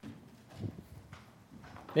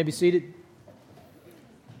May be seated.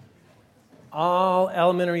 All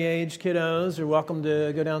elementary age kiddos are welcome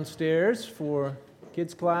to go downstairs for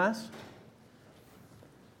kids class.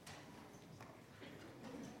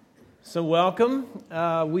 So welcome.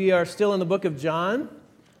 We are still in the book of John.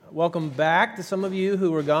 Welcome back to some of you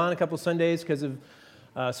who were gone a couple Sundays because of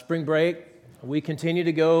spring break. We continue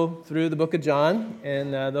to go through the book of John,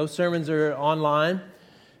 and those sermons are online,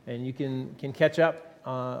 and you can catch up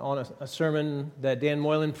on a sermon that Dan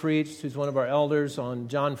Moylan preached, who's one of our elders, on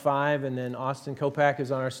John 5, and then Austin Kopak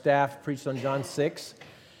is on our staff, preached on John 6.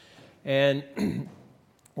 And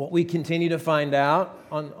what we continue to find out,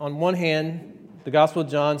 on one hand, the Gospel of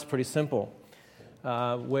John's pretty simple,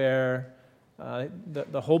 where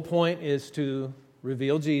the whole point is to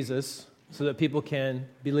reveal Jesus so that people can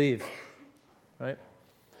believe, right?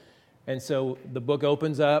 And so the book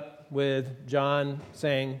opens up with John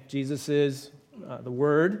saying Jesus is the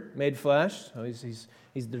Word made flesh. So he's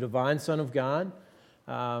the divine Son of God.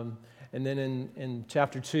 And then in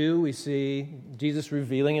chapter 2, we see Jesus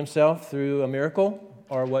revealing himself through a miracle,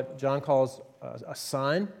 or what John calls a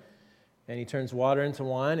sign. And he turns water into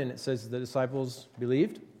wine, and it says the disciples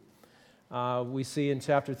believed. We see in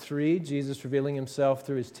chapter 3, Jesus revealing himself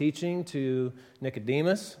through his teaching to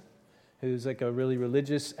Nicodemus, who's like a really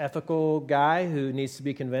religious, ethical guy who needs to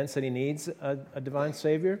be convinced that he needs a divine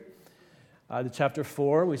Savior. The chapter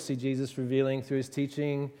 4, we see Jesus revealing through his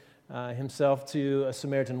teaching himself to a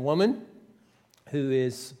Samaritan woman who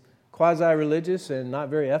is quasi-religious and not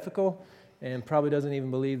very ethical and probably doesn't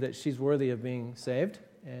even believe that she's worthy of being saved.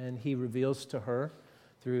 And he reveals to her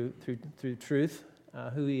through truth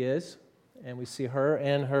who he is. And we see her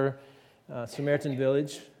and her Samaritan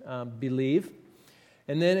village believe.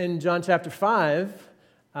 And then in John chapter 5,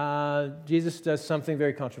 Jesus does something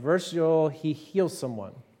very controversial. He heals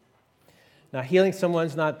someone. Now, healing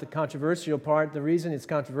someone's not the controversial part. The reason it's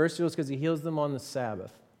controversial is because he heals them on the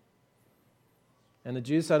Sabbath. And the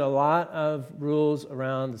Jews had a lot of rules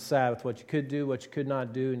around the Sabbath, what you could do, what you could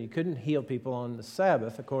not do, and you couldn't heal people on the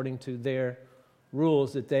Sabbath according to their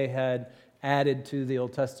rules that they had added to the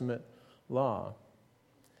Old Testament law.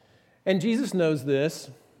 And Jesus knows this,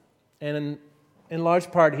 and in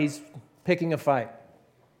large part, he's picking a fight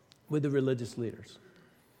with the religious leaders.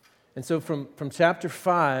 And so from chapter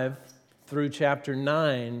 5 through chapter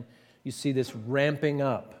 9, you see this ramping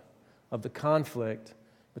up of the conflict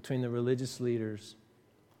between the religious leaders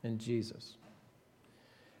and Jesus.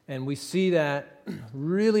 And we see that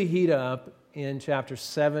really heat up in chapters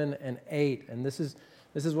 7 and 8. And this is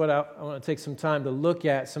what I want to take some time to look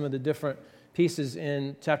at, some of the different pieces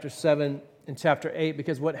in chapter 7 and chapter 8,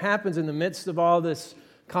 because what happens in the midst of all this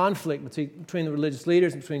conflict between the religious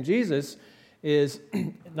leaders and between Jesus is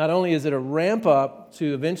not only is it a ramp up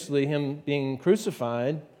to eventually him being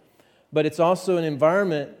crucified, but it's also an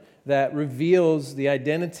environment that reveals the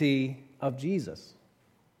identity of Jesus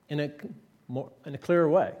in a clearer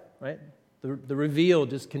way, right? The reveal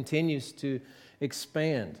just continues to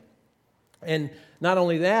expand. And not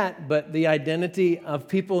only that, but the identity of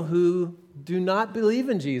people who do not believe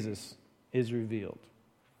in Jesus is revealed.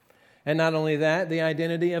 And not only that, the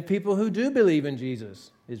identity of people who do believe in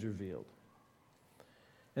Jesus is revealed.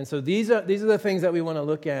 And so these are the things that we want to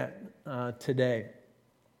look at today.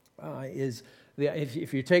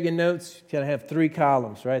 If you're taking notes, you got to have 3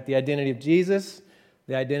 columns, right? The identity of Jesus,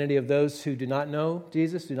 the identity of those who do not know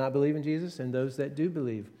Jesus, do not believe in Jesus, and those that do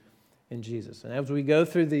believe in Jesus. And as we go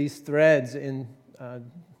through these threads in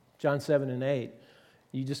John 7 and 8,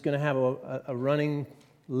 you're just going to have a running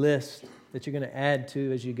list that you're going to add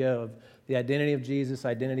to as you go of the identity of Jesus,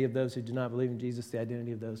 identity of those who do not believe in Jesus, the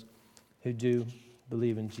identity of those who do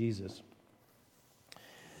believe in Jesus.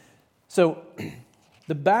 So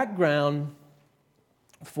the background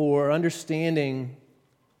for understanding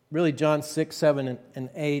really John 6, 7, and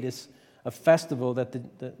 8 is a festival that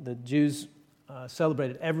the Jews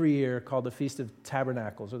celebrated every year called the Feast of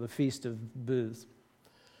Tabernacles, or the Feast of Booths.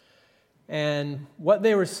 And what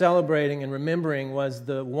they were celebrating and remembering was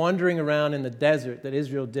the wandering around in the desert that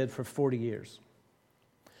Israel did for 40 years.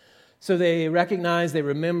 So they recognize, they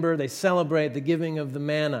remember, they celebrate the giving of the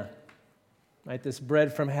manna, right? This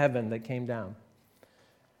bread from heaven that came down.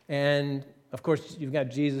 And, of course, you've got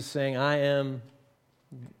Jesus saying, I am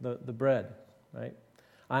the bread, right?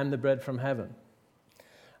 I'm the bread from heaven.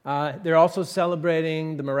 They're also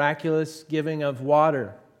celebrating the miraculous giving of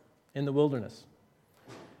water in the wilderness.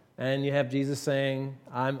 And you have Jesus saying,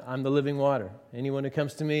 I'm the living water. Anyone who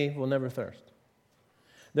comes to me will never thirst.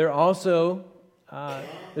 They're also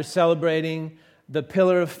they're celebrating the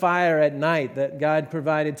pillar of fire at night that God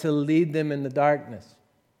provided to lead them in the darkness.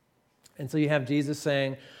 And so you have Jesus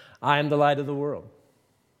saying, I am the light of the world.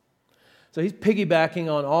 So he's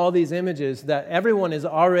piggybacking on all these images that everyone is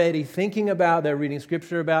already thinking about, they're reading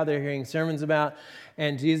scripture about, they're hearing sermons about,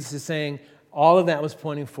 and Jesus is saying, all of that was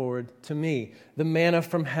pointing forward to me. The manna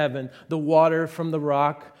from heaven, the water from the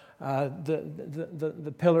rock,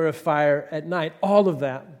 the pillar of fire at night, all of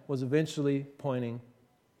that was eventually pointing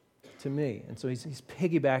to me. And so he's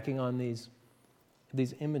piggybacking on these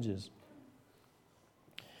images.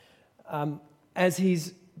 As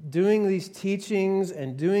he's doing these teachings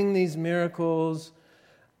and doing these miracles,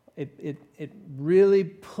 it really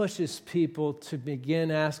pushes people to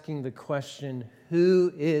begin asking the question,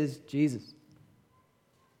 who is Jesus?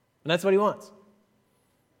 And that's what he wants.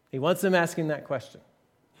 He wants them asking that question.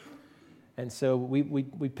 And so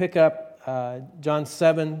we pick up John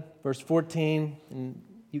 7, verse 14, and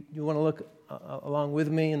you want to look along with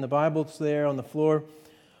me in the Bible. It's there on the floor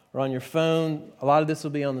or on your phone. A lot of this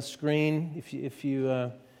will be on the screen if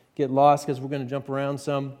you get lost, because we're going to jump around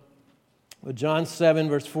some. But John 7,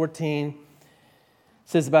 verse 14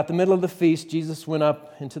 says, about the middle of the feast, Jesus went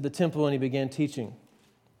up into the temple and he began teaching.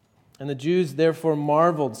 And the Jews therefore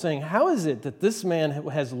marveled, saying, how is it that this man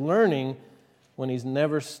has learning when he's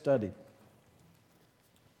never studied?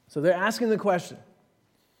 So they're asking the question,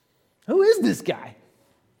 who is this guy?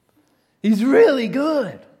 He's really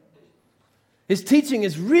good. His teaching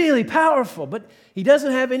is really powerful, but he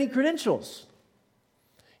doesn't have any credentials.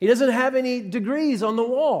 He doesn't have any degrees on the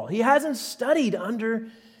wall. He hasn't studied under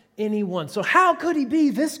anyone. So how could he be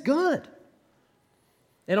this good?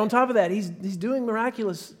 And on top of that, he's doing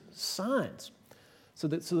miraculous signs. So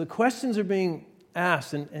the questions are being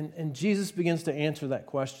asked, and Jesus begins to answer that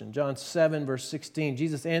question. John 7, verse 16,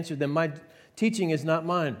 Jesus answered them, my teaching is not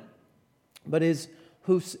mine, but is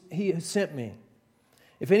he who sent me.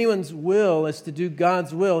 If anyone's will is to do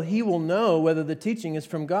God's will, he will know whether the teaching is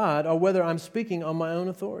from God or whether I'm speaking on my own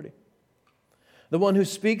authority. The one who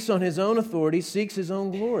speaks on his own authority seeks his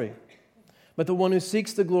own glory. But the one who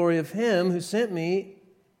seeks the glory of him who sent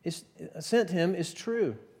him is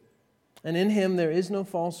true. And in him there is no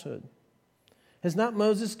falsehood. Has not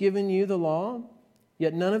Moses given you the law?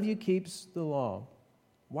 Yet none of you keeps the law.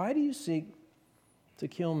 Why do you seek to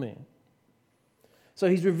kill me? So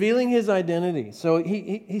he's revealing his identity. So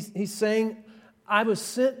he's saying, I was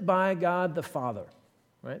sent by God the Father.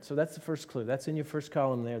 Right? So that's the first clue. That's in your first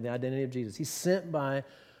column there, the identity of Jesus. He's sent by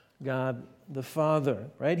God the Father.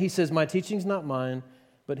 Right? He says, my teaching's not mine,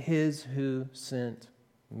 but his who sent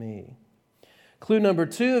me. Clue number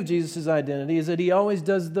 2 of Jesus' identity is that he always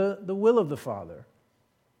does the will of the Father.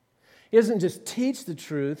 He doesn't just teach the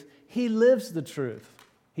truth, he lives the truth.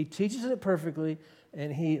 He teaches it perfectly,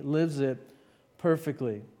 and he lives it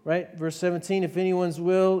perfectly. Right? Verse 17, if anyone's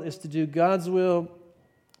will is to do God's will,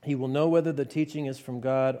 he will know whether the teaching is from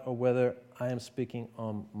God or whether I am speaking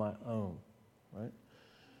on my own. Right?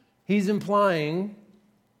 He's implying,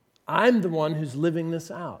 I'm the one who's living this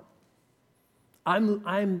out.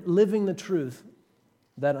 I'm living the truth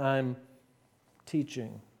that I'm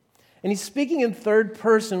teaching. And he's speaking in third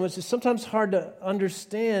person, which is sometimes hard to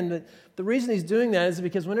understand. The reason he's doing that is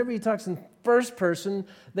because whenever he talks in first person,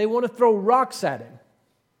 they want to throw rocks at him.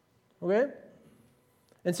 Okay?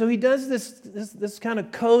 And so he does this kind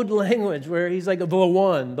of code language where he's like the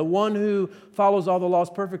one who follows all the laws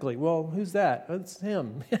perfectly. Well, who's that? It's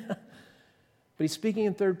him. But he's speaking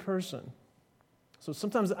in third person. So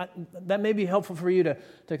sometimes that may be helpful for you to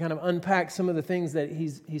kind of unpack some of the things that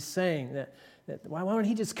he's saying. That why don't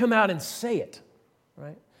he just come out and say it,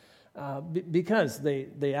 right? Because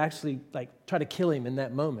they actually like try to kill him in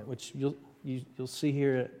that moment, which you'll see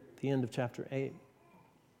here at the end of chapter 8.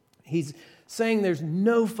 He's saying there's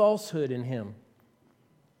no falsehood in him.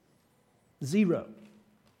 Zero.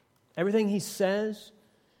 Everything he says,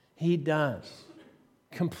 he does.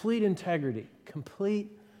 Complete integrity,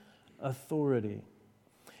 complete authority.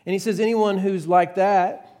 And he says anyone who's like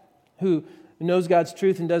that, who knows God's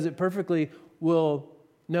truth and does it perfectly, will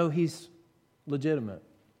know he's legitimate.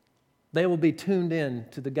 They will be tuned in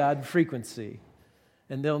to the God frequency,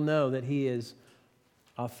 and they'll know that he is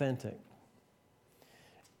authentic.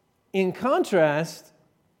 In contrast,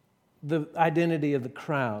 the identity of the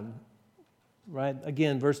crowd, right?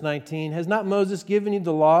 Again, verse 19, has not Moses given you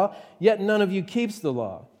the law, yet none of you keeps the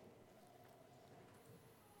law?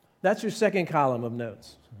 That's your second column of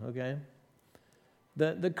notes, okay?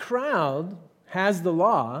 The crowd has the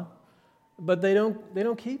law, but they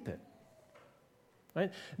don't keep it,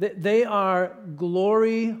 right? They are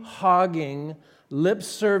glory-hogging, lip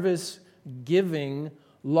service giving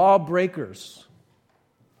lawbreakers.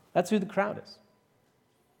 That's who the crowd is.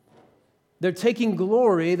 They're taking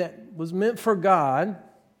glory that was meant for God,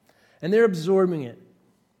 and they're absorbing it.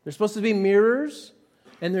 They're supposed to be mirrors,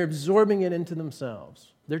 and they're absorbing it into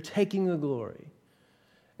themselves. They're taking the glory.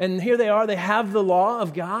 And here they are, they have the law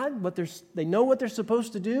of God, but they know what they're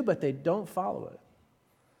supposed to do, but they don't follow it.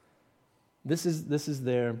 This is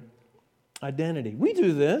their identity. We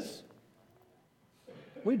do this.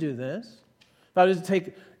 We do this. If I was to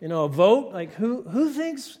take, a vote, like who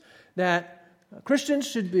thinks that Christians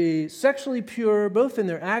should be sexually pure, both in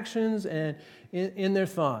their actions and in their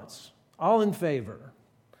thoughts? All in favor.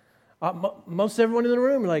 Most everyone in the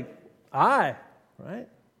room are like, aye, right?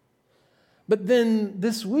 But then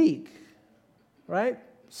this week, right?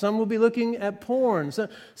 Some will be looking at porn.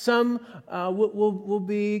 Some will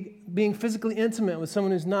be being physically intimate with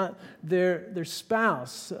someone who's not their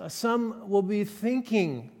spouse. Some will be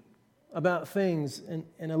thinking about things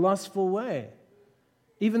in a lustful way.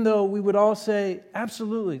 Even though we would all say,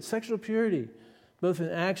 absolutely, sexual purity, both in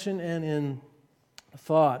action and in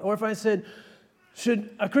thought. Or if I said,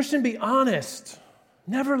 should a Christian be honest,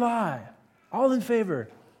 never lie, all in favor?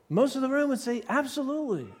 Most of the room would say,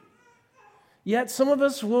 absolutely. Yet some of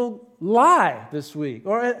us will lie this week.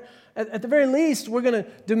 Or at the very least, we're going to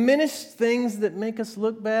diminish things that make us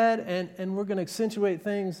look bad, and we're going to accentuate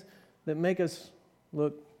things that make us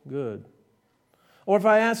look good. Or if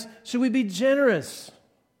I ask, should we be generous?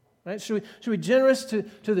 Right? Should we be generous to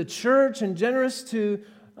the church and generous to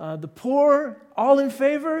the poor, all in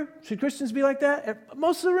favor? Should Christians be like that?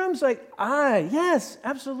 Most of the room's like, aye, yes,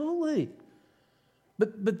 absolutely.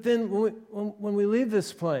 But then when we leave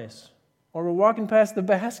this place, or we're walking past the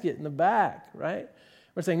basket in the back, right?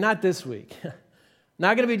 We're saying, not this week.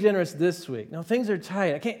 Not going to be generous this week. No, things are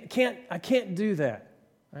tight. I can't do that.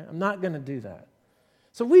 Right? I'm not going to do that.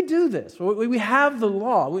 So we do this. We have the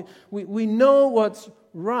law. We know what's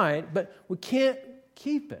right, but we can't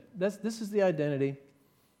keep it. This is the identity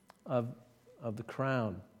of the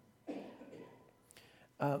crown.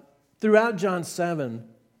 Throughout John 7,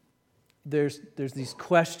 there's these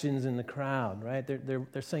questions in the crowd, right?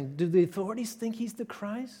 They're saying, do the authorities think he's the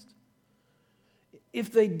Christ?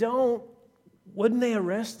 If they don't, wouldn't they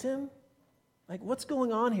arrest him? Like, what's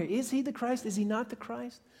going on here? Is he the Christ? Is he not the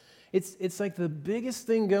Christ? It's like the biggest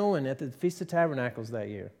thing going at the Feast of Tabernacles that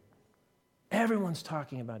year. Everyone's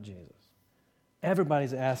talking about Jesus.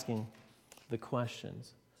 Everybody's asking the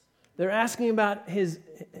questions. They're asking about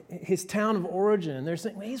his town of origin. They're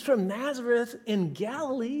saying, well, he's from Nazareth in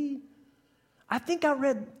Galilee. I think I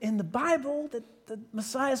read in the Bible that the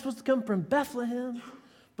Messiah is supposed to come from Bethlehem,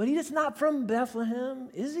 but he is not from Bethlehem,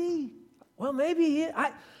 is he? Well, maybe he is.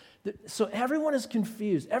 So everyone is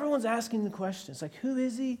confused. Everyone's asking the questions, like, who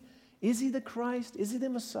is he? Is he the Christ? Is he the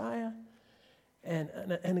Messiah? And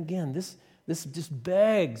again, this just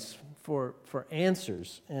begs for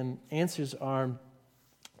answers, and answers are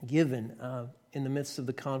given in the midst of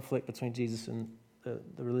the conflict between Jesus and the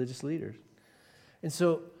religious leaders. And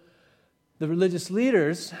so the religious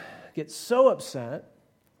leaders get so upset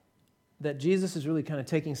that Jesus is really kind of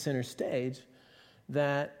taking center stage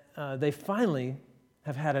that they finally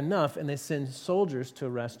have had enough, and they send soldiers to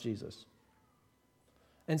arrest Jesus.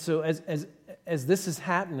 And so as this is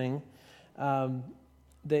happening,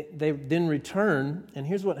 they then return, and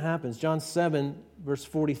here's what happens. John 7, verse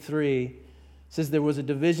 43 says, there was a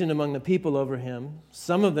division among the people over him.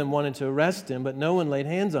 Some of them wanted to arrest him, but no one laid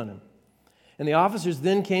hands on him. And the officers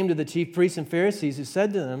then came to the chief priests and Pharisees, who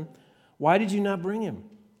said to them, why did you not bring him?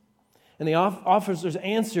 And the officers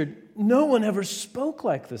answered, no one ever spoke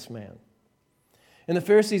like this man. And the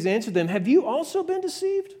Pharisees answered them, have you also been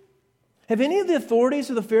deceived? Have any of the authorities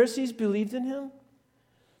of the Pharisees believed in him?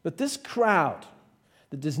 But this crowd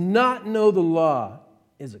that does not know the law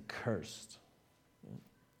is accursed.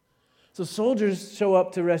 So soldiers show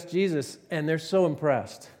up to arrest Jesus, and they're so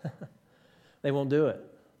impressed. They won't do it.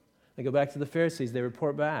 They go back to the Pharisees. They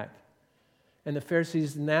report back. And the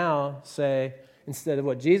Pharisees now say, instead of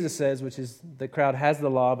what Jesus says, which is the crowd has the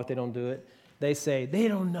law, but they don't do it, they say, they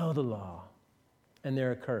don't know the law, and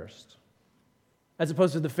they're accursed. As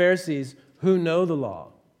opposed to the Pharisees who know the law.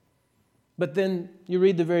 But then you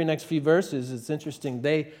read the very next few verses, it's interesting.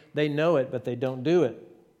 They know it, but they don't do it.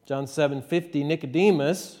 John 7:50,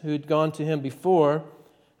 Nicodemus, who'd gone to him before,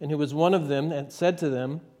 and who was one of them, and said to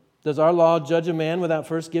them, does our law judge a man without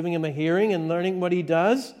first giving him a hearing and learning what he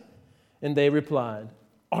does? And they replied,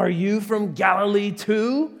 are you from Galilee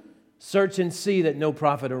too? Search and see that no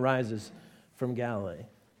prophet arises from Galilee.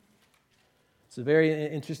 It's a very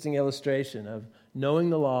interesting illustration of knowing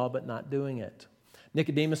the law but not doing it.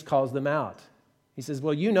 Nicodemus calls them out. He says,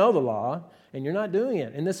 well, you know the law, and you're not doing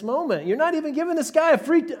it. In this moment, you're not even giving this guy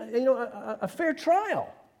a fair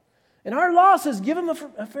trial. And our law says, give him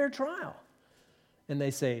a fair trial. And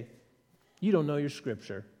they say, you don't know your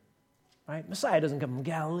scripture. right? Messiah doesn't come from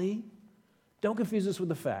Galilee. Don't confuse us with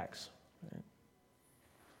the facts. Right?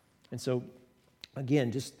 And so,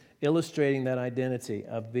 again, just illustrating that identity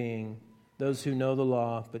of being those who know the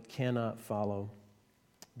law but cannot follow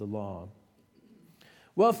the law.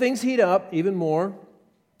 Well, things heat up even more.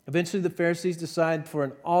 Eventually, the Pharisees decide for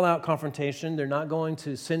an all-out confrontation. They're not going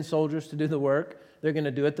to send soldiers to do the work. They're going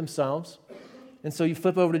to do it themselves. And so you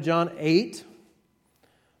flip over to John 8,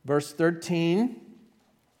 verse 13.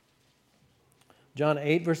 John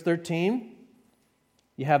 8, verse 13.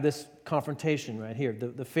 You have this confrontation right here.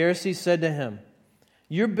 The Pharisees said to him,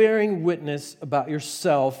 "You're bearing witness about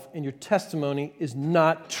yourself, and your testimony is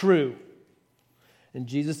not true." And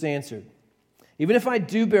Jesus answered, "Even if I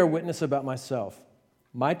do bear witness about myself,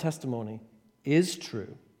 my testimony is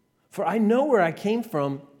true. For I know where I came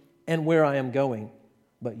from and where I am going,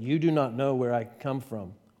 but you do not know where I come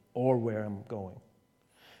from or where I'm going.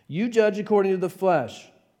 You judge according to the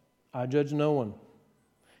flesh. I judge no one.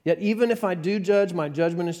 Yet even if I do judge, my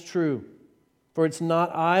judgment is true. For it's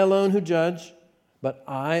not I alone who judge, but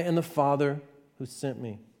I and the Father who sent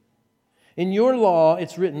me. In your law,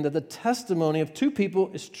 it's written that the testimony of two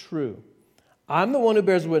people is true. I'm the one who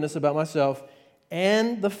bears witness about myself,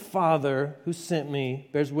 and the Father who sent me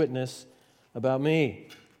bears witness about me."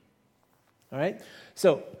 All right?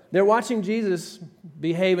 So they're watching Jesus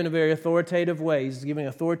behave in a very authoritative way. He's giving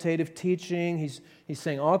authoritative teaching. He's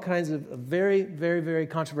saying all kinds of very, very, very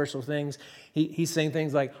controversial things. He's saying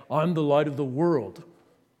things like, "I'm the light of the world."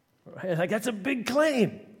 Right? Like, that's a big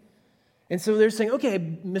claim. And so they're saying, "Okay,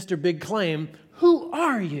 Mr. Big Claim, who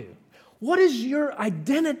are you? What is your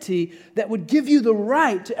identity that would give you the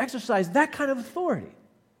right to exercise that kind of authority?"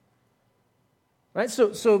 Right?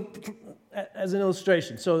 So as an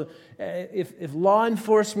illustration, if law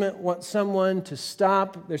enforcement wants someone to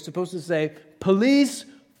stop, they're supposed to say, "Police,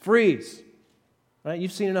 freeze." Right?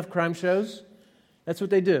 You've seen enough crime shows. That's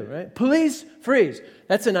what they do, right? Police, freeze.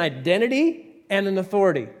 That's an identity and an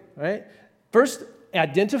authority, right? First,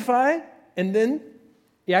 identify, and then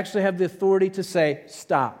you actually have the authority to say,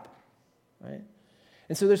 "Stop." Right?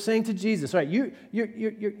 And so they're saying to Jesus, right,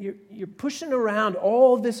 you're pushing around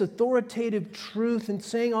all this authoritative truth and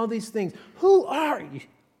saying all these things. Who are you?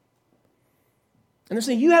 And they're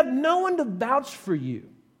saying, you have no one to vouch for you.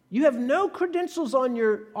 You have no credentials on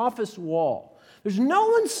your office wall. There's no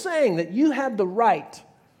one saying that you have the right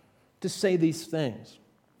to say these things.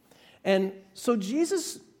 And so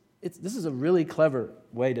Jesus, this is a really clever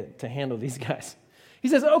way to handle these guys. He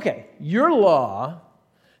says, okay, your law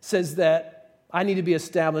says that I need to be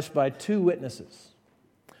established by two witnesses.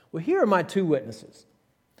 Well, here are my two witnesses.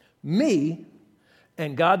 Me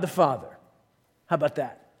and God the Father. How about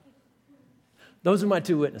that? Those are my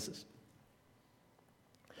two witnesses.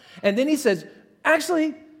 And then he says,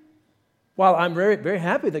 actually, while I'm very, very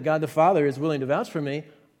happy that God the Father is willing to vouch for me,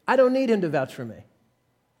 I don't need him to vouch for me.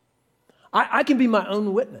 I can be my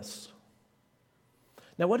own witness.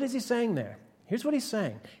 Now, what is he saying there? Here's what he's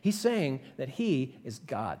saying. He's saying that he is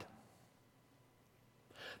God.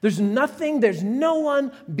 There's no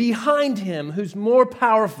one behind him who's more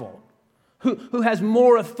powerful, who has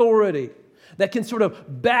more authority, that can sort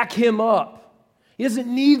of back him up. He doesn't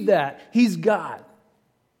need that. He's God.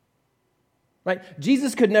 Right?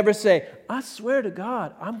 Jesus could never say, "I swear to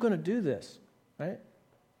God, I'm going to do this." Right?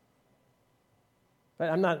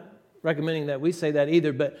 I'm not recommending that we say that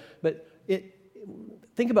either, but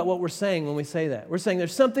think about what we're saying when we say that. We're saying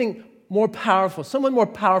there's something more powerful, someone more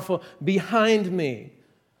powerful behind me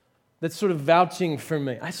that's sort of vouching for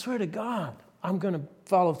me. I swear to God, I'm going to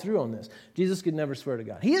follow through on this. Jesus could never swear to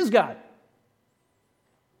God. He is God.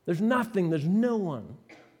 There's no one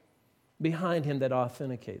behind him that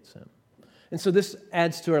authenticates him. And so this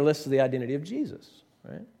adds to our list of the identity of Jesus,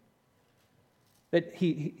 right? That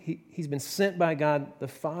he's been sent by God the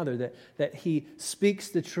Father, that he speaks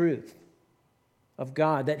the truth of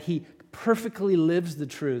God, that he perfectly lives the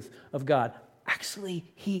truth of God. Actually,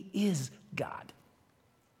 he is God.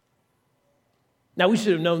 Now, we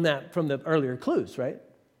should have known that from the earlier clues, right?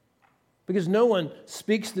 Because no one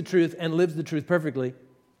speaks the truth and lives the truth perfectly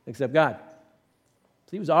except God.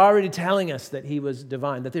 So he was already telling us that he was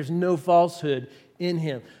divine, that there's no falsehood in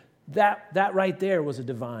him. That right there was a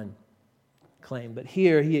divine claim. But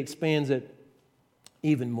here he expands it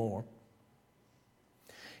even more.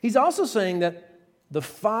 He's also saying that the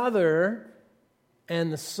Father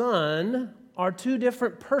and the Son are two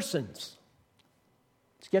different persons.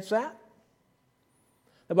 Did you catch that?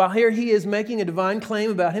 While here he is making a divine claim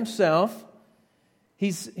about himself,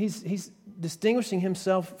 he's distinguishing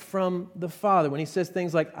himself from the Father when he says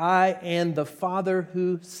things like, "I and the Father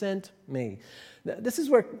who sent me." This is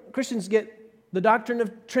where Christians get the doctrine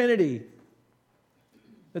of Trinity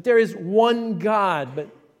that there is one God, but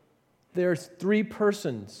there's three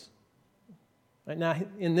persons. Right now,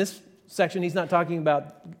 in this section, he's not talking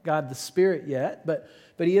about God the Spirit yet, but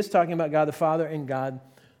he is talking about God the Father and God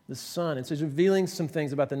the Son. And so he's revealing some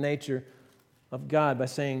things about the nature of God by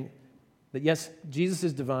saying that, yes, Jesus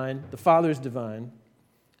is divine, the Father is divine,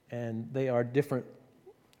 and they are different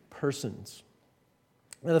persons.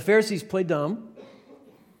 Now, the Pharisees play dumb.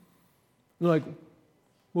 They're like,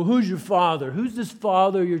 well, who's your father? Who's this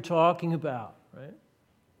father you're talking about, right?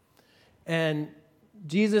 And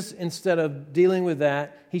Jesus, instead of dealing with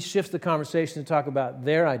that, he shifts the conversation to talk about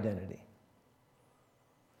their identity,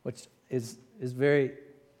 which is very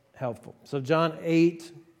helpful. So John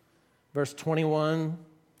 8, verse 21.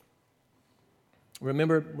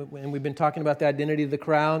 Remember, and we've been talking about the identity of the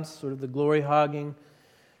crowds, sort of the glory hogging,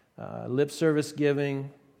 lip service giving,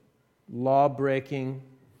 law breaking.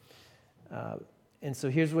 And so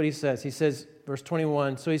here's what he says. He says, verse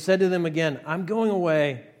 21, so he said to them again, I'm going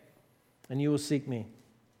away, and you will seek me,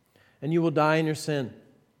 and you will die in your sin.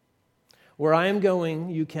 Where I am going,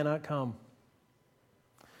 you cannot come.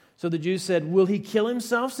 So the Jews said, will he kill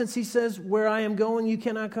himself since he says, where I am going, you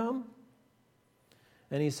cannot come?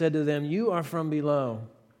 And he said to them, you are from below,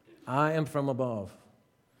 I am from above.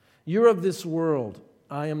 You're of this world,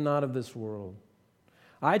 I am not of this world.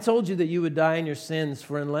 I told you that you would die in your sins,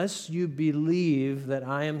 for unless you believe that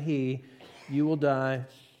I am He, you will die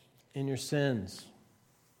in your sins.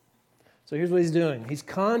 So here's what he's doing. He's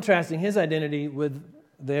contrasting his identity with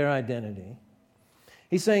their identity.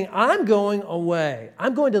 He's saying, I'm going away.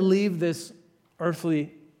 I'm going to leave this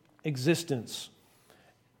earthly existence,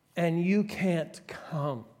 and you can't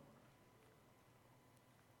come.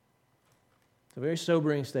 It's a very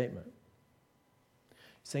sobering statement.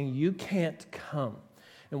 He's saying, you can't come.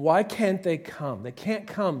 And why can't they come? They can't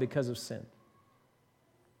come because of sin.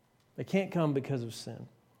 They can't come because of sin.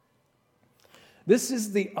 This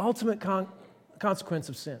is the ultimate consequence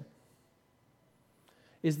of sin,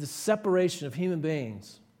 is the separation of human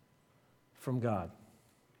beings from God.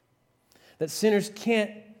 That sinners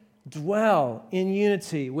can't dwell in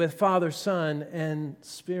unity with Father, Son, and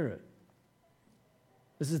Spirit.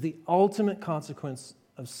 This is the ultimate consequence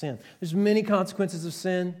of sin. There's many consequences of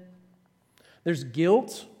sin. There's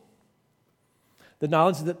guilt, the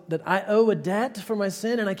knowledge that I owe a debt for my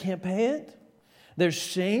sin and I can't pay it. There's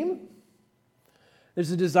shame.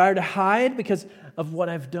 There's a desire to hide because of what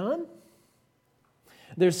I've done.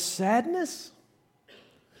 There's sadness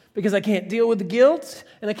because I can't deal with the guilt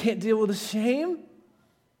and I can't deal with the shame.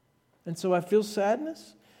 And so I feel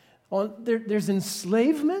sadness. There's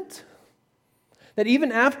enslavement. That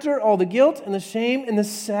even after all the guilt and the shame and the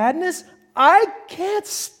sadness, I can't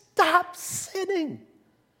stop sinning.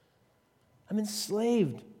 I'm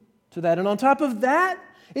enslaved to that. And on top of that,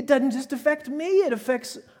 it doesn't just affect me, it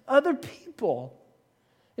affects other people.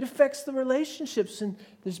 It affects the relationships, and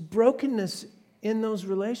there's brokenness in those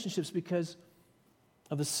relationships because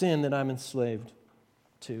of the sin that I'm enslaved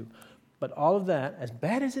to. But all of that, as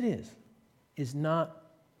bad as it is not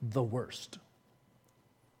the worst.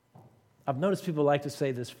 I've noticed people like to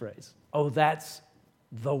say this phrase, oh, that's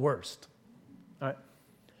the worst. All right.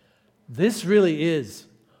 This really is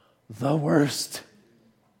the worst.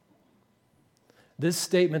 This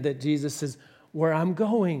statement that Jesus says, where I'm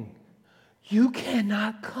going, you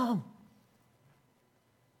cannot come.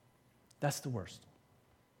 That's the worst.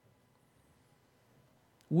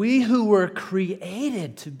 We who were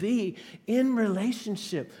created to be in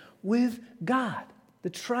relationship with God, the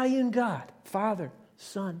triune God, Father,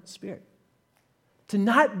 Son, Spirit, to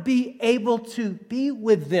not be able to be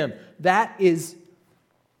with them, that is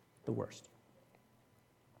the worst.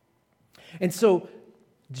 And so,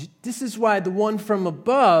 this is why the one from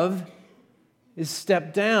above is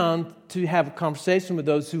stepped down to have a conversation with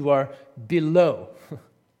those who are below.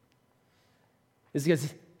 It's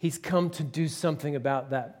because he's come to do something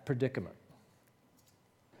about that predicament.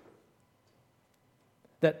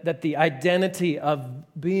 That the identity of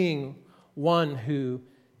being one who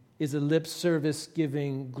is a lip service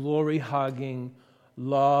giving, glory hogging,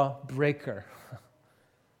 law breaker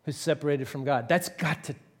who's separated from God, that's got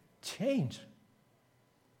to change.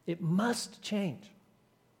 It must change.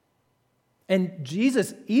 And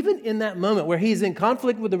Jesus, even in that moment where he's in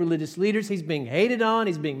conflict with the religious leaders, he's being hated on,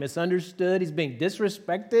 he's being misunderstood, he's being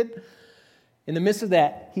disrespected, in the midst of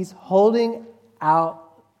that, he's holding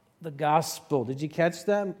out the gospel. Did you catch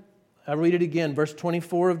that? I'll read it again. Verse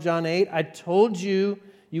 24 of John 8, I told you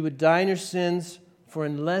you would die in your sins, for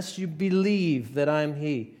unless you believe that I am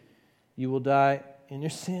He, you will die in your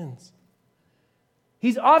sins.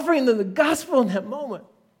 He's offering them the gospel in that moment.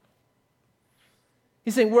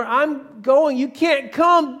 He's saying, where I'm going, you can't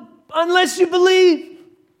come unless you believe.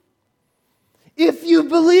 If you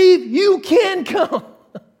believe, you can come.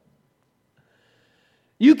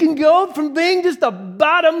 You can go from being just a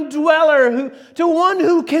bottom dweller to one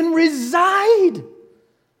who can reside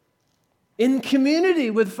in community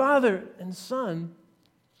with Father and Son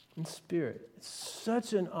and Spirit. It's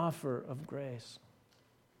such an offer of grace.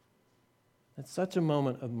 It's such a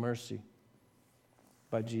moment of mercy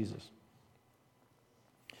by Jesus.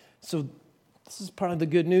 So this is part of the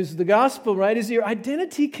good news of the gospel, right? Is your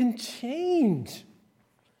identity can change.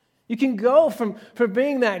 You can go from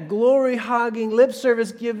being that glory-hogging, lip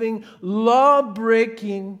service-giving,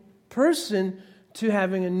 law-breaking person to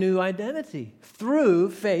having a new identity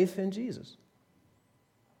through faith in Jesus.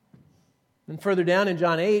 And further down in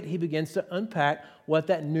John 8, he begins to unpack what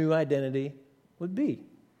that new identity would be.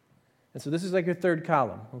 And so this is like your third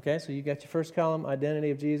column, okay? So you got your first column,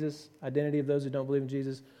 identity of Jesus, identity of those who don't believe in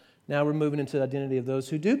Jesus. Now we're moving into the identity of those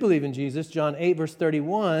who do believe in Jesus. John 8, verse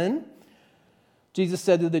 31, Jesus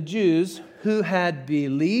said to the Jews who had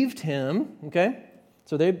believed him, okay?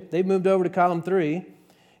 So they moved over to column 3.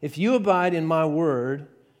 If you abide in my word,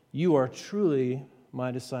 you are truly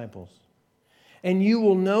my disciples. And you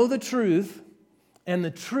will know the truth, and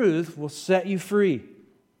the truth will set you free.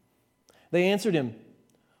 They answered him,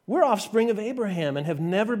 we're offspring of Abraham and have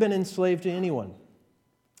never been enslaved to anyone.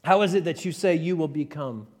 How is it that you say you will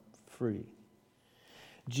become free?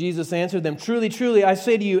 Jesus answered them, truly, truly, I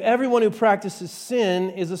say to you, everyone who practices sin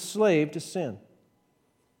is a slave to sin.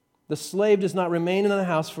 The slave does not remain in the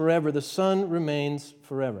house forever. The son remains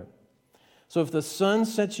forever. So if the Son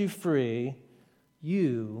sets you free,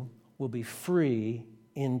 you will be free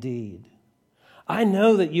indeed. I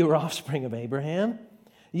know that you are offspring of Abraham,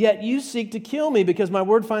 yet you seek to kill me because my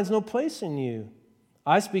word finds no place in you.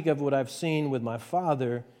 I speak of what I've seen with my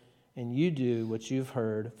Father, and you do what you've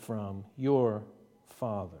heard from your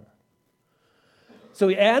Father. So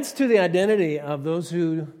he adds to the identity of those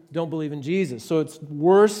who don't believe in Jesus. So it's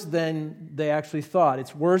worse than they actually thought.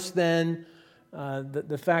 It's worse than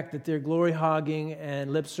the fact that they're glory-hogging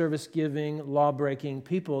and lip service-giving, law-breaking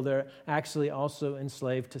people. They're actually also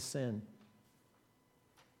enslaved to sin.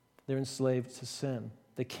 They're enslaved to sin.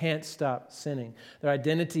 They can't stop sinning. Their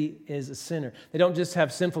identity is a sinner. They don't just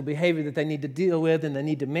have sinful behavior that they need to deal with and they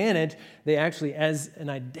need to manage. They actually, as an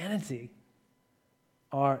identity,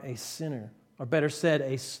 are a sinner. Or better said,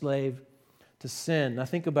 a slave to sin. Now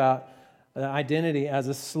think about identity as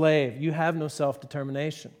a slave. You have no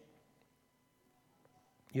self-determination.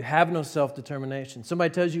 You have no self-determination.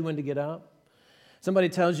 Somebody tells you when to get up. Somebody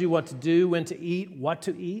tells you what to do, when to eat, what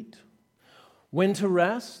to eat, when to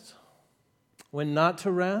rest, when not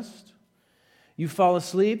to rest. You fall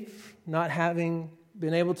asleep not having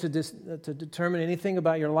been able to determine anything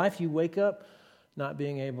about your life. You wake up not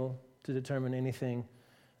being able to determine anything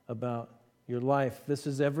about your life. This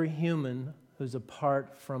is every human who's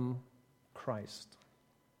apart from Christ.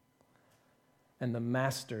 And the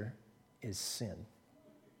master is sin.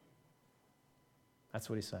 That's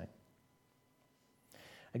what he's saying.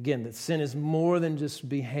 Again, that sin is more than just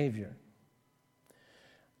behavior.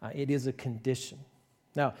 It is a condition.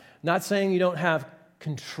 Now, not saying you don't have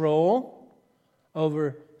control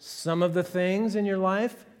over some of the things in your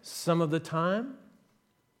life, some of the time,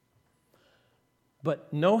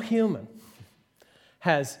 but no human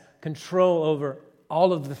has control over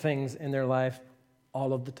all of the things in their life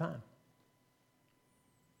all of the time.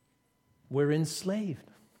 We're enslaved.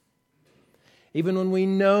 Even when we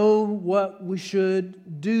know what we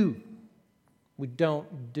should do, we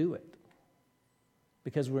don't do it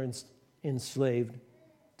because we're enslaved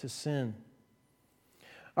to sin.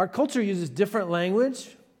 Our culture uses different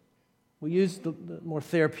language. We use the more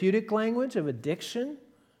therapeutic language of addiction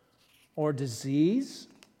or disease.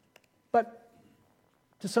 But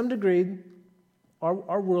to some degree,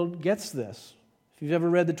 our world gets this. If you've ever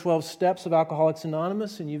read the 12 Steps of Alcoholics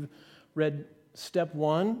Anonymous and you've read Step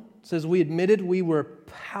 1, it says, we admitted we were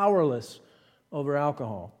powerless over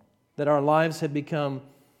alcohol, that our lives had become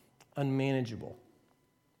unmanageable.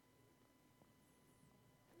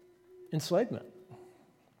 Enslavement.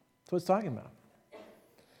 That's what it's talking about.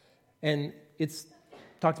 And it's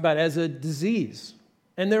talked about as a disease.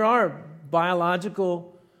 And there are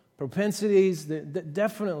biological propensities that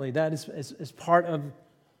definitely that is part of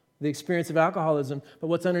the experience of alcoholism. But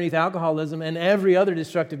what's underneath alcoholism and every other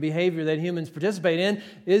destructive behavior that humans participate in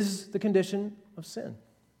is the condition of sin.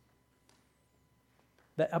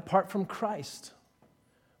 That apart from Christ,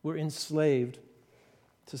 we're enslaved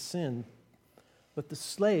to sin. But the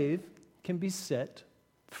slave can be set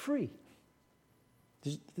free.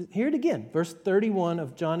 Hear it again. Verse 31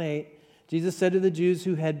 of John 8, Jesus said to the Jews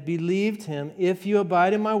who had believed him, "If you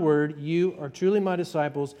abide in my word, you are truly my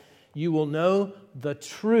disciples. You will know the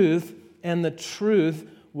truth, and the truth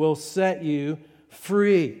will set you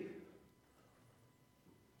free."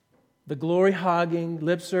 The glory-hogging,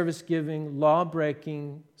 lip service-giving,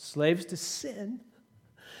 law-breaking, slaves to sin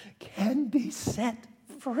can be set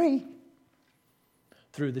free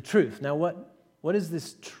through the truth. Now, what is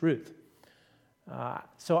this truth? My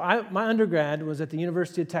undergrad was at the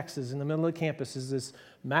University of Texas. In the middle of the campus is this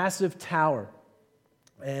massive tower.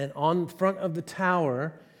 And on front of the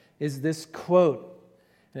tower is this quote.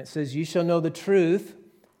 And it says, "You shall know the truth,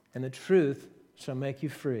 and the truth shall make you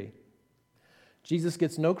free." Jesus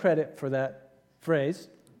gets no credit for that phrase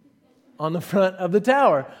on the front of the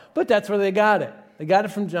tower. But that's where they got it. They got it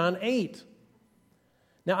from John 8.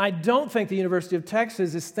 Now, I don't think the University of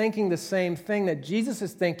Texas is thinking the same thing that Jesus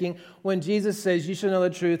is thinking when Jesus says, "You shall know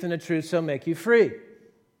the truth, and the truth shall make you free."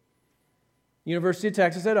 University of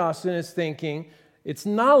Texas at Austin is thinking it's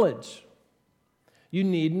knowledge. You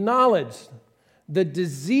need knowledge. The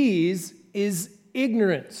disease is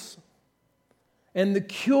ignorance, and the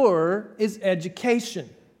cure is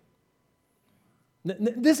education.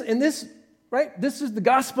 This is the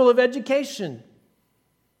gospel of education.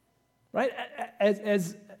 Right?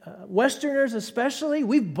 As Westerners especially,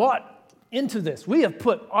 we've bought into this. We have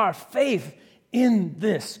put our faith in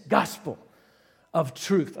this gospel of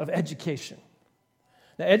truth, of education.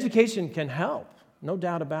 Now, education can help, no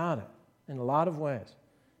doubt about it, in a lot of ways.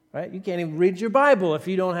 Right? You can't even read your Bible if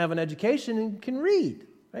you don't have an education and can read.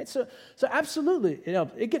 Right? So absolutely, it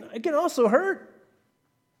helps. It can also hurt.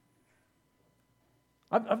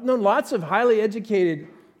 I've known lots of highly educated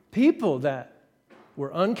people that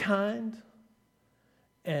were unkind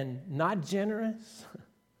and not generous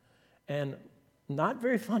and not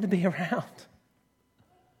very fun to be around.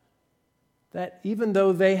 That even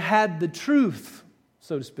though they had the truth,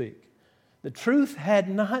 so to speak, the truth had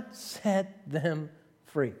not set them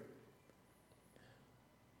free.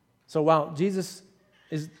 So while Jesus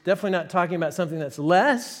is definitely not talking about something that's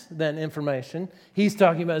less than information, he's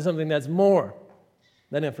talking about something that's more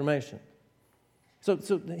than information. So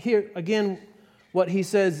here, again, what he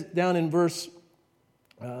says down in verse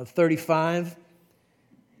 35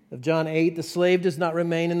 of John 8, "The slave does not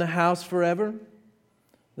remain in the house forever.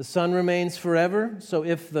 The Son remains forever. So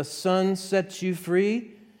if the Son sets you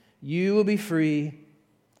free, you will be free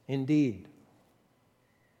indeed."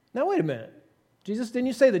 Now, wait a minute. Jesus, didn't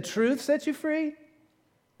you say the truth sets you free?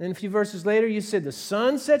 Then a few verses later, you said the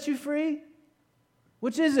Son sets you free?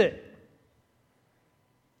 Which is it?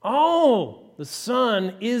 Oh, the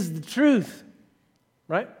Son is the truth.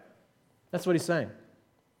 Right? That's what he's saying.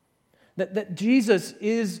 That Jesus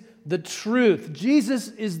is the truth. Jesus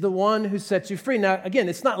is the one who sets you free. Now, again,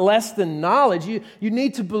 it's not less than knowledge. You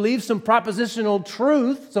need to believe some propositional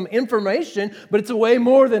truth, some information, but it's way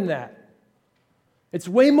more than that. It's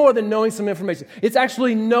way more than knowing some information. It's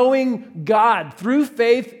actually knowing God through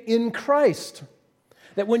faith in Christ.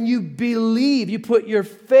 That when you believe, you put your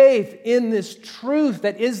faith in this truth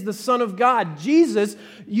that is the Son of God, Jesus,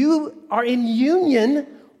 you are in union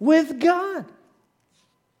with God.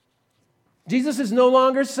 Jesus is no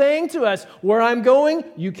longer saying to us, "Where I'm going,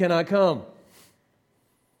 you cannot come."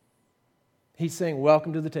 He's saying,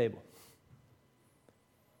 "Welcome to the table.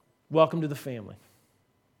 Welcome to the family."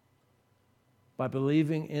 By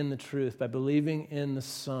believing in the truth, by believing in the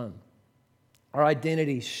Son, our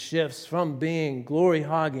identity shifts from being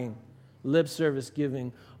glory-hogging, lip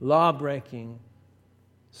service-giving, law-breaking,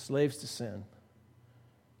 slaves to sin,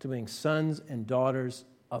 to being sons and daughters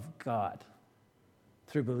of God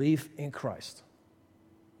through belief in Christ.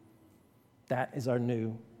 That is our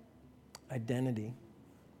new identity.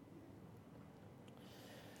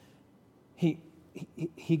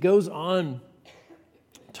 He goes on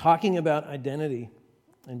talking about identity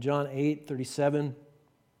in John 8:37.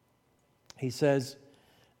 He says,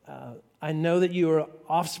 "I know that you are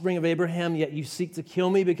offspring of Abraham, yet you seek to kill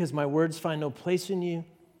me because my words find no place in you.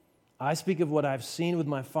 I speak of what I've seen with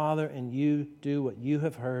my Father, and you do what you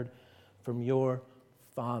have heard from your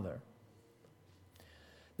Father."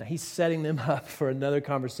 Now, he's setting them up for another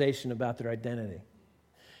conversation about their identity.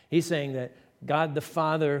 He's saying that God the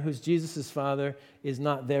Father, who's Jesus' Father, is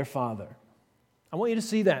not their Father. I want you to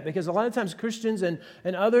see that, because a lot of times Christians and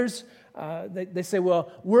others, they say,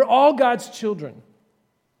 well, we're all God's children.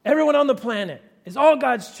 Everyone on the planet is all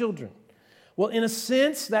God's children. Well, in a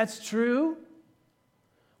sense, that's true.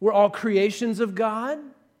 We're all creations of God.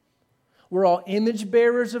 We're all image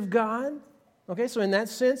bearers of God. Okay, so in that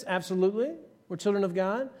sense, absolutely, we're children of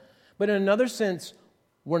God. But in another sense,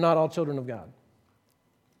 we're not all children of God.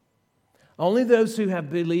 Only those who have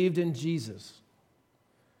believed in Jesus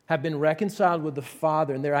have been reconciled with the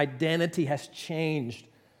Father, and their identity has changed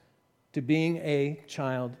to being a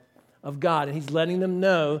child of God. And he's letting them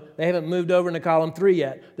know they haven't moved over into column 3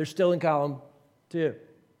 yet. They're still in column 2.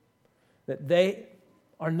 That they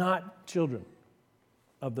are not children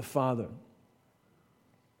of the Father.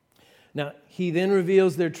 Now, he then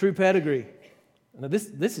reveals their true pedigree. Now, this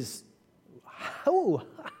is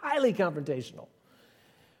highly confrontational.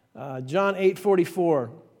 John 8:44.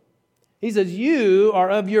 He says, "You are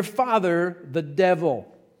of your father, the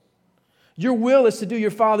devil. Your will is to do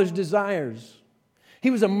your father's desires.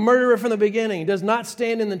 He was a murderer from the beginning. He does not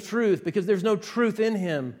stand in the truth because there's no truth in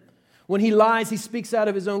him. When he lies, he speaks out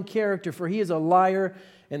of his own character, for he is a liar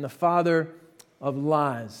and the father of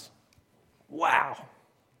lies." Wow.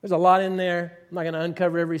 There's a lot in there. I'm not going to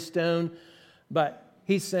uncover every stone, but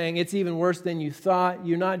he's saying it's even worse than you thought.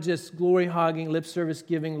 You're not just glory-hogging, lip service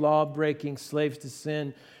giving, law-breaking, slaves to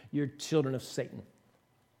sin. You're children of Satan.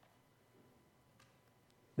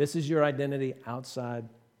 This is your identity outside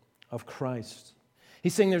of Christ.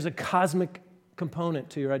 He's saying there's a cosmic component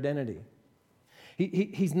to your identity.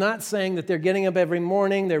 He's not saying that they're getting up every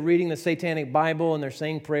morning, they're reading the Satanic Bible, and they're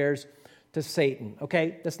saying prayers to Satan,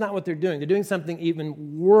 okay? That's not what they're doing. They're doing something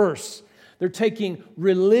even worse. They're taking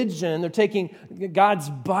religion, they're taking God's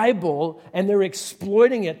Bible, and they're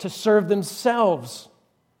exploiting it to serve themselves.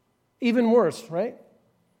 Even worse, right? And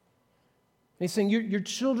he's saying, you're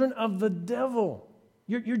children of the devil.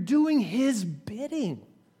 You're doing his bidding.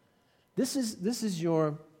 This is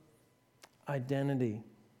your identity.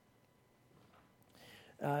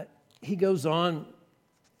 He goes on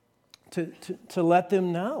to let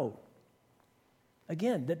them know,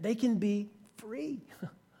 again, that they can be free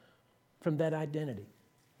from that identity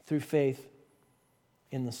through faith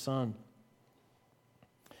in the Son.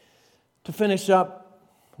 To finish up,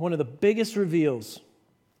 one of the biggest reveals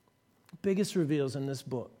in this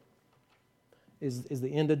book is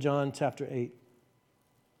the end of John chapter 8.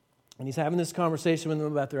 And he's having this conversation with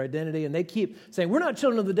them about their identity, and they keep saying, we're not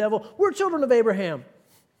children of the devil, we're children of Abraham.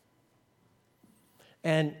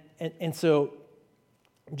 And so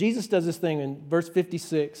Jesus does this thing in verse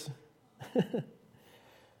 56.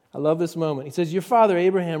 I love this moment. He says, your father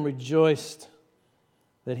Abraham rejoiced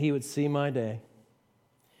that he would see my day.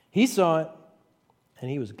 He saw it, and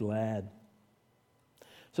he was glad.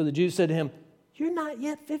 So the Jews said to him, you're not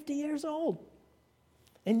yet 50 years old,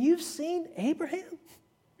 and you've seen Abraham?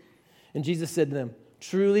 And Jesus said to them,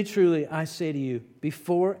 truly, truly, I say to you,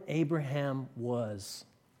 before Abraham was,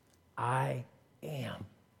 I am.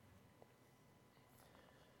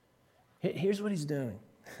 Here's what he's doing.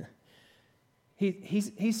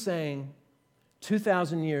 He's saying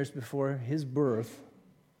 2,000 years before his birth,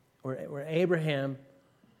 where Abraham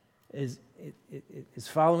is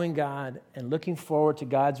following God and looking forward to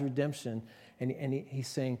God's redemption, and he's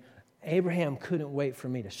saying, Abraham couldn't wait for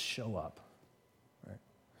me to show up. Right?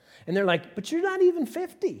 And they're like, but you're not even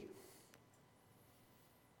 50.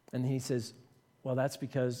 And he says, well, that's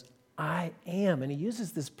because I am. And he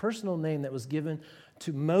uses this personal name that was given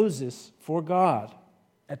to Moses for God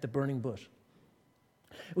at the burning bush.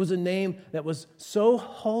 It was a name that was so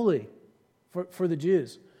holy for the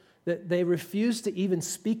Jews that they refused to even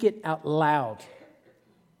speak it out loud.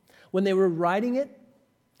 When they were writing it,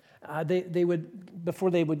 they would,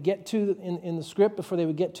 before they would get to, in the script, before they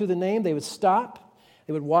would get to the name, they would stop,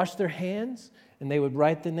 they would wash their hands, and they would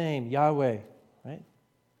write the name, Yahweh, right?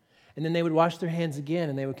 And then they would wash their hands again,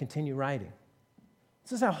 and they would continue writing.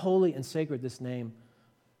 This is how holy and sacred this name,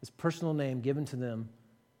 this personal name given to them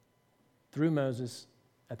through Moses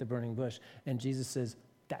at the burning bush. And Jesus says,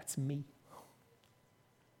 that's me.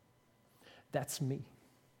 That's me.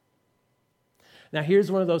 Now here's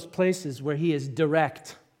one of those places where he is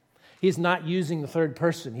direct. He's not using the third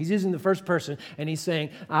person. He's using the first person, and he's saying,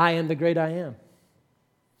 I am the great I am.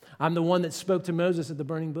 I'm the one that spoke to Moses at the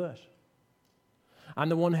burning bush. I'm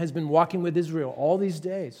the one who has been walking with Israel all these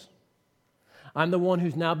days. I'm the one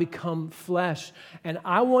who's now become flesh, and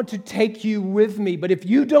I want to take you with me, but if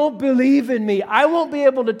you don't believe in me, I won't be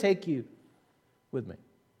able to take you with me.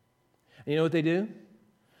 And you know what they do?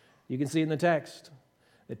 You can see in the text.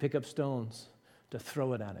 They pick up stones to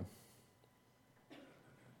throw it at him.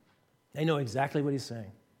 They know exactly what he's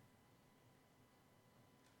saying.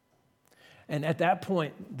 And at that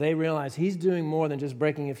point, they realize he's doing more than just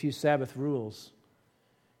breaking a few Sabbath rules.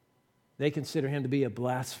 They consider him to be a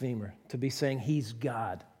blasphemer, to be saying he's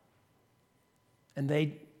God. And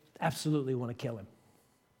they absolutely want to kill him.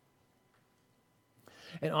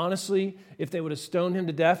 And honestly, if they would have stoned him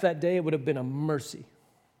to death that day, it would have been a mercy.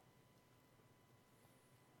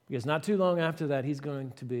 Because not too long after that, he's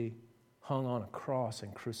going to be hung on a cross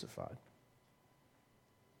and crucified.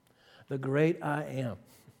 The great I am,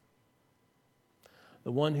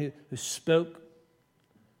 the one who spoke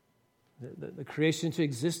the creation into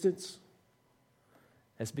existence,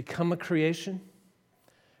 has become a creation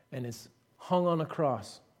and is hung on a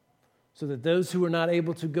cross so that those who were not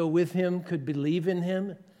able to go with him could believe in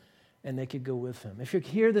him and they could go with him. If you're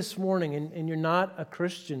here this morning and you're not a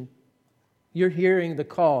Christian, you're hearing the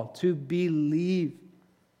call to believe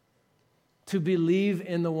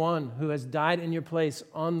in the one who has died in your place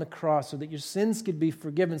on the cross so that your sins could be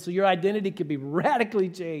forgiven, so your identity could be radically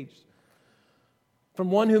changed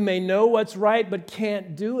from one who may know what's right but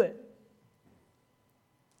can't do it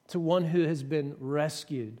to one who has been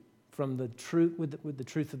rescued from the truth with the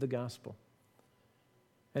truth of the gospel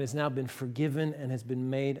and has now been forgiven and has been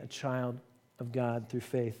made a child of God through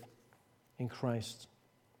faith in Christ.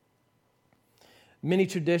 Many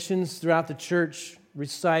traditions throughout the church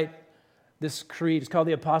recite this creed. It's called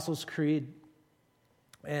the Apostles' Creed,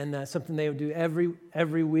 and something they would do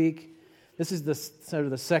every week. This is the sort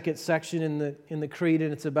of the second section in the creed,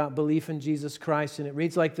 and it's about belief in Jesus Christ. And it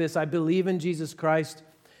reads like this: I believe in Jesus Christ,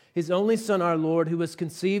 his only Son, our Lord, who was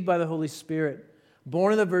conceived by the Holy Spirit,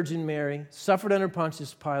 born of the Virgin Mary, suffered under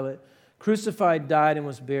Pontius Pilate, crucified, died, and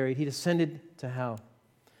was buried. He descended to hell.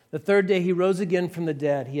 The third day he rose again from the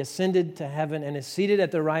dead. He ascended to heaven and is seated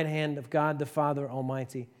at the right hand of God the Father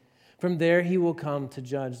Almighty. From there he will come to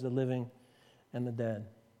judge the living and the dead.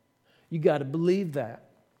 You got to believe that.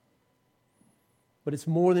 But it's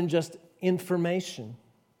more than just information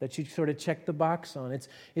that you sort of check the box on.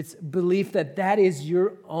 It's belief that that is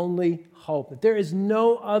your only hope, that there is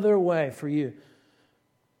no other way for you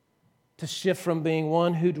to shift from being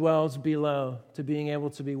one who dwells below to being able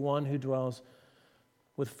to be one who dwells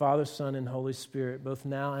with Father, Son, and Holy Spirit, both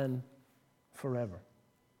now and forever.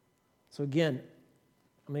 So again,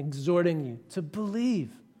 I'm exhorting you to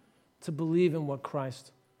believe in what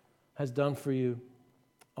Christ has done for you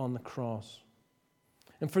on the cross.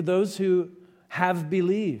 And for those who have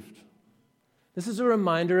believed, this is a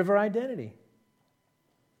reminder of our identity.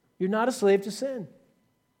 You're not a slave to sin.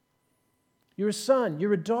 You're a son,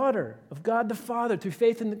 you're a daughter of God the Father through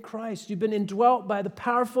faith in Christ. You've been indwelt by the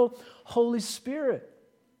powerful Holy Spirit.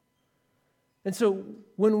 And so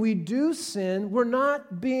when we do sin, we're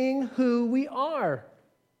not being who we are.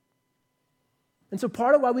 And so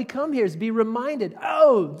part of why we come here is be reminded,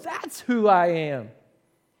 oh, that's who I am.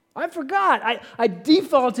 I forgot. I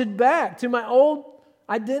defaulted back to my old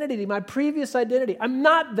identity, my previous identity. I'm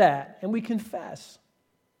not that. And we confess.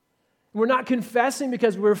 We're not confessing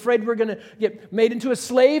because we're afraid we're going to get made into a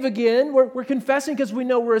slave again. We're confessing because we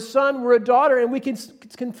know we're a son, we're a daughter, and we can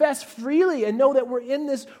confess freely and know that we're in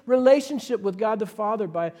this relationship with God the Father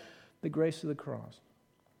by the grace of the cross.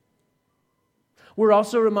 We're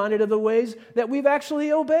also reminded of the ways that we've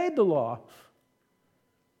actually obeyed the law.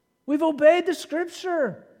 We've obeyed the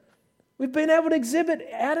Scripture. We've been able to exhibit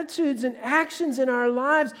attitudes and actions in our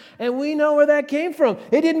lives, and we know where that came from.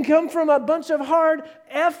 It didn't come from a bunch of hard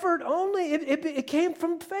effort only. It came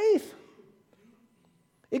from faith.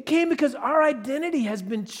 It came because our identity has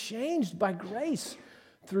been changed by grace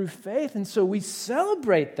through faith, and so we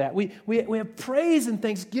celebrate that. We have praise and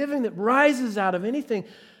thanksgiving that rises out of anything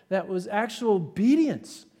that was actual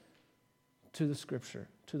obedience to the Scripture,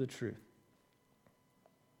 to the truth.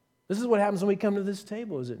 This is what happens when we come to this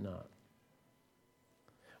table, is it not?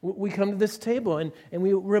 We come to this table and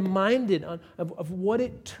we're reminded of what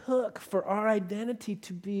it took for our identity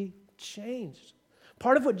to be changed.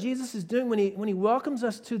 Part of what Jesus is doing when he welcomes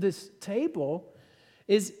us to this table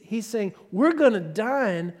is he's saying, we're going to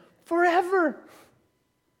dine forever.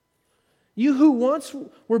 You who once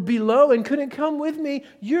were below and couldn't come with me,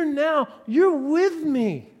 you're with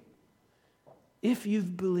me if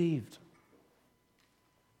you've believed,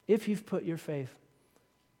 if you've put your faith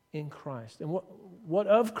in Christ. And what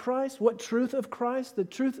of Christ? What truth of Christ? The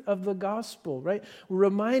truth of the gospel, right? We're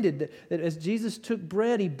reminded that as Jesus took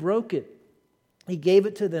bread, he broke it. He gave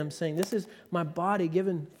it to them, saying, this is my body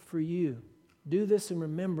given for you. Do this in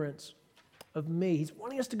remembrance of me. He's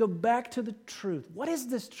wanting us to go back to the truth. What is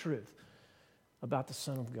this truth about the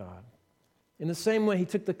Son of God? In the same way, he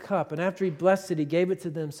took the cup, and after he blessed it, he gave it to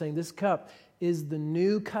them, saying, this cup is the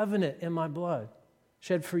new covenant in my blood,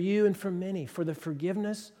 shed for you and for many, for the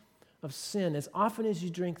forgiveness of sin. As often as you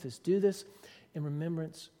drink this, do this in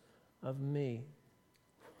remembrance of me.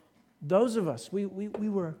 Those of us, we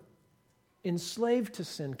were enslaved to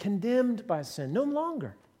sin, condemned by sin, no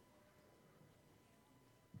longer.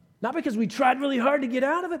 Not because we tried really hard to get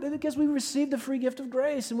out of it, but because we received the free gift of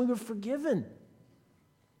grace and we were forgiven.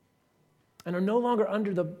 and are no longer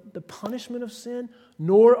under the punishment of sin,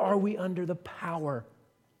 nor are we under the power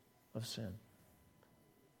of sin.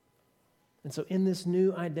 And so in this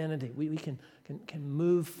new identity, we can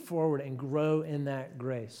move forward and grow in that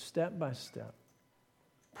grace, step by step,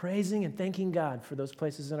 praising and thanking God for those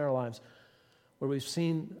places in our lives where we've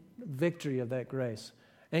seen victory of that grace,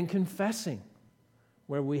 and confessing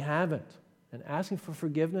where we haven't, and asking for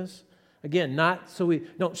forgiveness. Again, not so we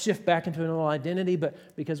don't shift back into an old identity,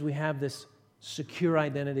 but because we have this secure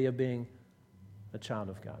identity of being a child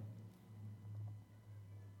of God.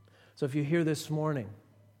 So if you're here this morning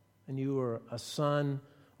and you are a son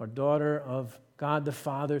or daughter of God the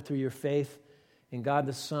Father through your faith in God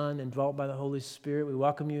the Son and dwelt by the Holy Spirit, we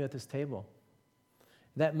welcome you at this table.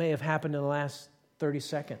 That may have happened in the last 30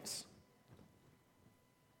 seconds.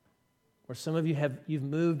 Or some of you you've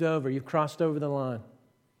moved over, you've crossed over the line.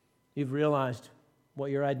 You've realized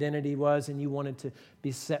what your identity was and you wanted to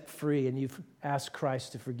be set free, and you've asked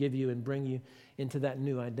Christ to forgive you and bring you into that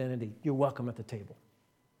new identity. You're welcome at the table.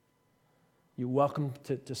 You're welcome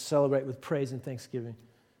to celebrate with praise and thanksgiving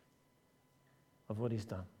of what He's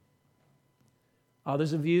done.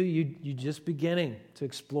 Others of you, you're just beginning to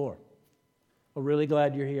explore. We're really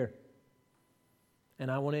glad you're here. And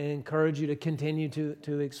I want to encourage you to continue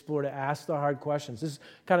to explore, to ask the hard questions. This is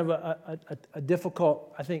kind of a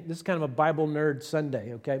difficult, I think, this is kind of a Bible nerd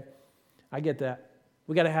Sunday, okay? I get that.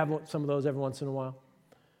 We got to have some of those every once in a while.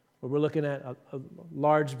 Where we're looking at a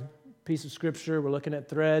large piece of Scripture, we're looking at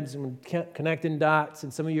threads and connecting dots,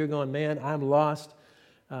 and some of you are going, man, I'm lost.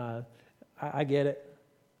 I get it.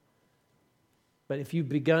 But if you've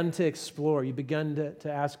begun to explore, you've begun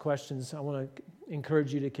to ask questions, I want to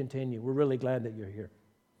encourage you to continue. We're really glad that you're here.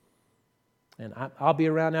 And I'll be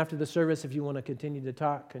around after the service if you want to continue to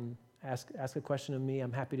talk and ask a question of me.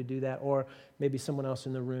 I'm happy to do that, or maybe someone else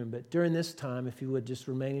in the room. But during this time, if you would just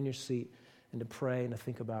remain in your seat and to pray and to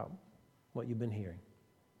think about what you've been hearing.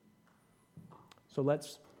 So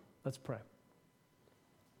let's pray.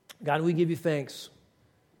 God, we give you thanks.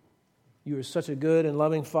 You are such a good and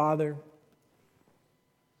loving Father,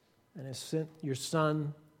 and has sent your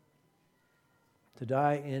Son to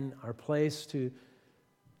die in our place, to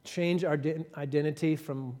change our identity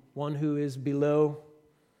from one who is below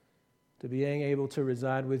to being able to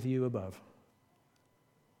reside with you above.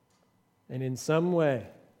 And in some way,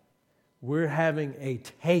 we're having a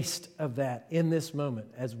taste of that in this moment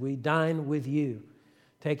as we dine with you,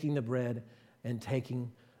 taking the bread and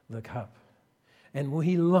taking the cup. And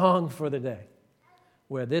we long for the day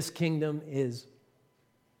where this kingdom is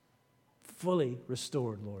fully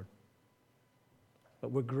restored, Lord.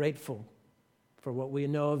 But we're grateful for what we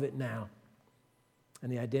know of it now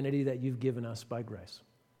and the identity that you've given us by grace.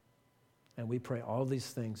 And we pray all these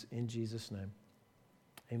things in Jesus' name.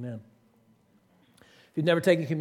 Amen. If you've never taken communion,